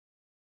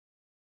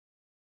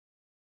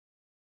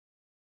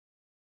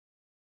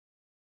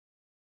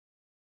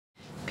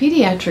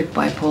Pediatric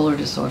bipolar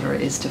disorder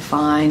is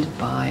defined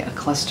by a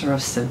cluster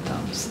of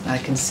symptoms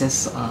that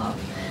consists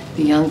of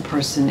the young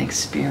person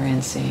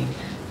experiencing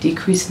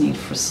decreased need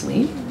for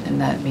sleep, and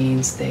that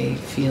means they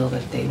feel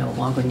that they no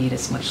longer need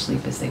as much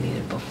sleep as they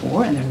needed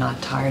before, and they're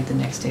not tired the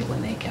next day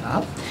when they get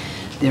up.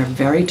 They're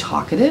very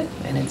talkative,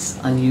 and it's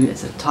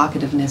a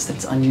talkativeness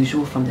that's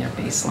unusual from their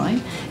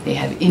baseline. They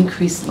have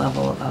increased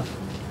level of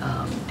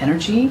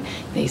energy.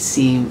 They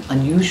seem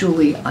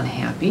unusually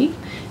unhappy.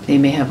 They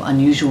may have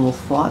unusual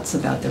thoughts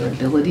about their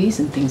abilities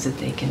and things that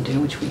they can do,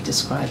 which we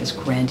describe as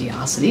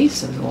grandiosity.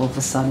 So all of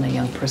a sudden a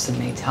young person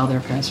may tell their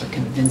parents or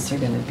convinced they're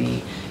going to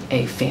be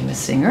a famous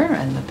singer,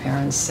 and the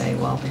parents say,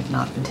 well, they've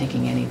not been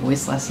taking any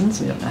voice lessons.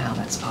 We don't know how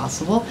that's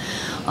possible.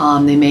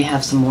 They may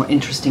have some more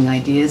interesting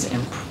ideas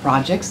and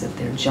projects that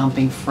they're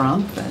jumping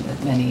from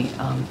at many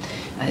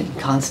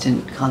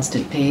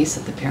constant pace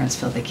that the parents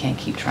feel they can't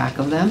keep track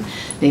of them.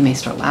 They may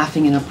start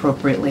laughing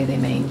inappropriately. They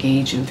may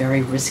engage in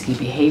very risky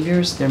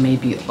behaviors. There may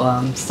be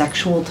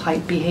sexual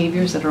type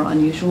behaviors that are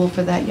unusual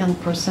for that young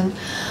person.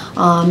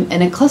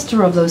 And a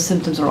cluster of those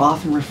symptoms are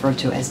often referred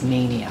to as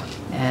mania.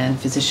 And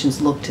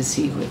physicians look to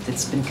see if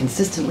it's been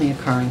consistently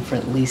occurring for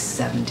at least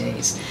 7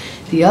 days.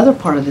 The other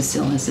part of this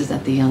illness is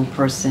that the young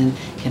person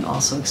can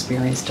also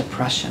experience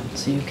depression.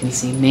 So you can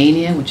see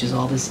mania, which is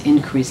all this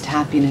increased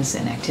happiness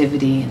and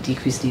activity and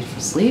decreased need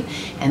for sleep,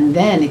 and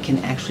then it can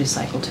actually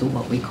cycle to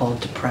what we call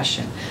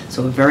depression.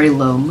 So a very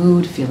low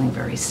mood, feeling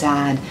very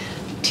sad,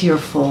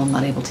 tearful,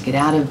 not able to get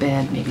out of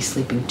bed, maybe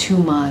sleeping too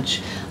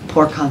much,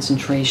 poor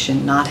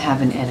concentration, not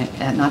having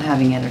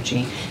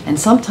energy. And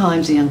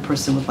sometimes a young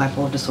person with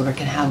bipolar disorder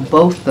can have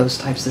both those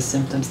types of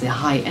symptoms, the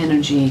high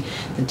energy,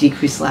 the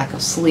decreased lack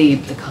of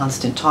sleep, the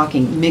constant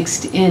talking,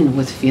 mixed in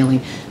with feeling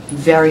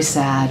very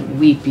sad,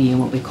 weepy, and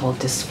what we call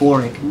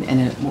dysphoric,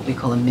 and what we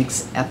call a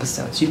mixed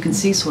episode. So you can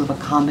see sort of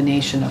a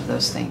combination of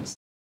those things.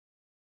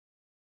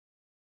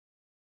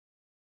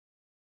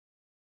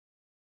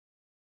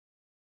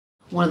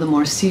 One of the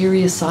more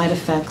serious side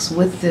effects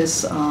with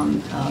this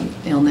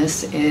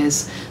illness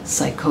is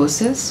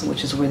psychosis,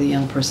 which is where the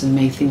young person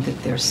may think that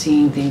they're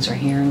seeing things or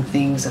hearing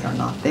things that are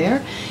not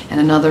there. And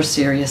another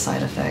serious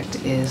side effect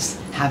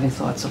is having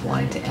thoughts of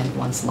wanting to end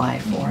one's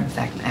life, or in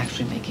fact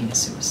actually making a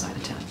suicide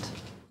attempt.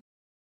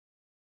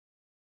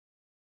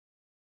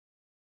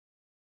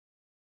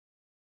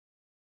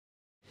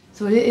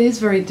 So it is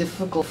very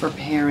difficult for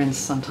parents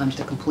sometimes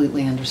to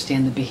completely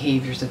understand the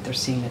behaviors that they're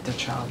seeing that their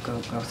child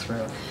go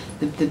through.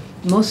 The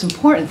most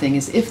important thing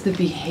is if the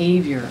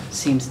behavior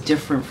seems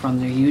different from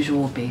their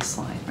usual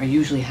baseline, or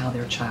usually how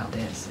their child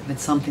is, if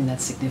it's something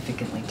that's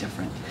significantly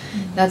different.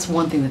 That's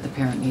one thing that the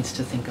parent needs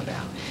to think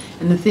about.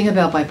 And the thing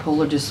about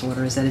bipolar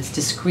disorder is that it's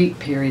discrete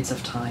periods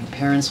of time.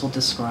 Parents will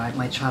describe,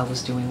 my child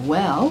was doing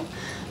well,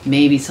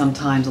 maybe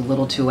sometimes a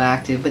little too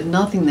active, but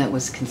nothing that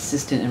was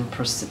consistent and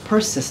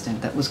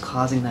persistent that was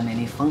causing them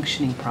any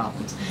functioning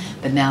problems.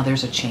 But now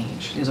there's a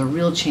change. There's a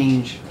real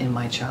change in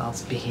my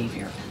child's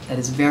behavior that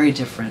is very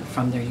different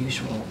from their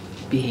usual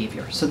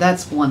behavior. So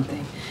that's one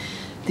thing.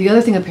 The other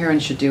thing a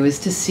parent should do is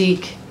to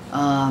seek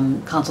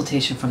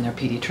consultation from their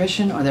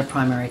pediatrician or their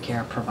primary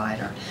care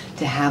provider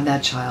to have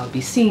that child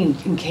be seen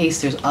in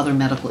case there's other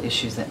medical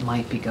issues that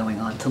might be going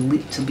on to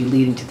be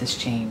leading to this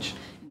change.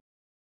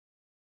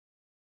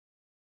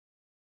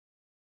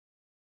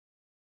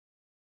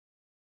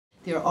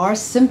 There are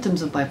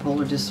symptoms of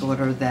bipolar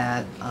disorder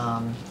that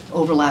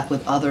overlap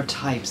with other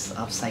types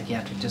of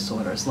psychiatric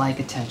disorders, like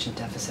attention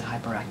deficit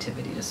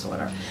hyperactivity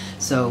disorder.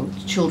 So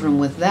children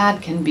with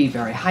that can be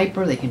very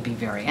hyper, they can be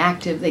very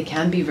active, they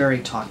can be very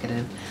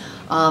talkative.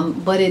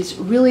 But it's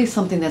really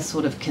something that's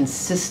sort of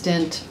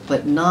consistent,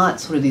 but not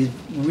sort of these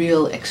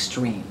real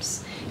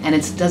extremes. And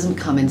it doesn't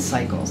come in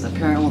cycles. The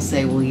parent will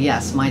say, well,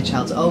 yes, my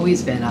child's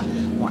always been a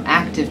more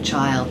active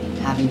child,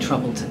 having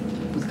trouble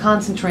with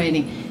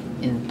concentrating,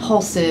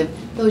 impulsive.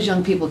 Those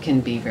young people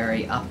can be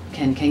very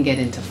can get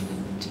into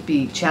to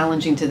be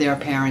challenging to their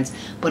parents,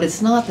 but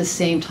it's not the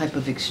same type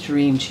of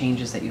extreme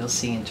changes that you'll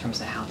see in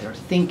terms of how they're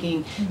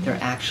thinking, their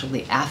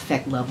actually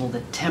affect level, the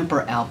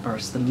temper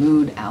outbursts, the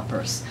mood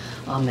outbursts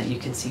that you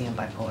can see in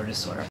bipolar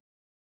disorder.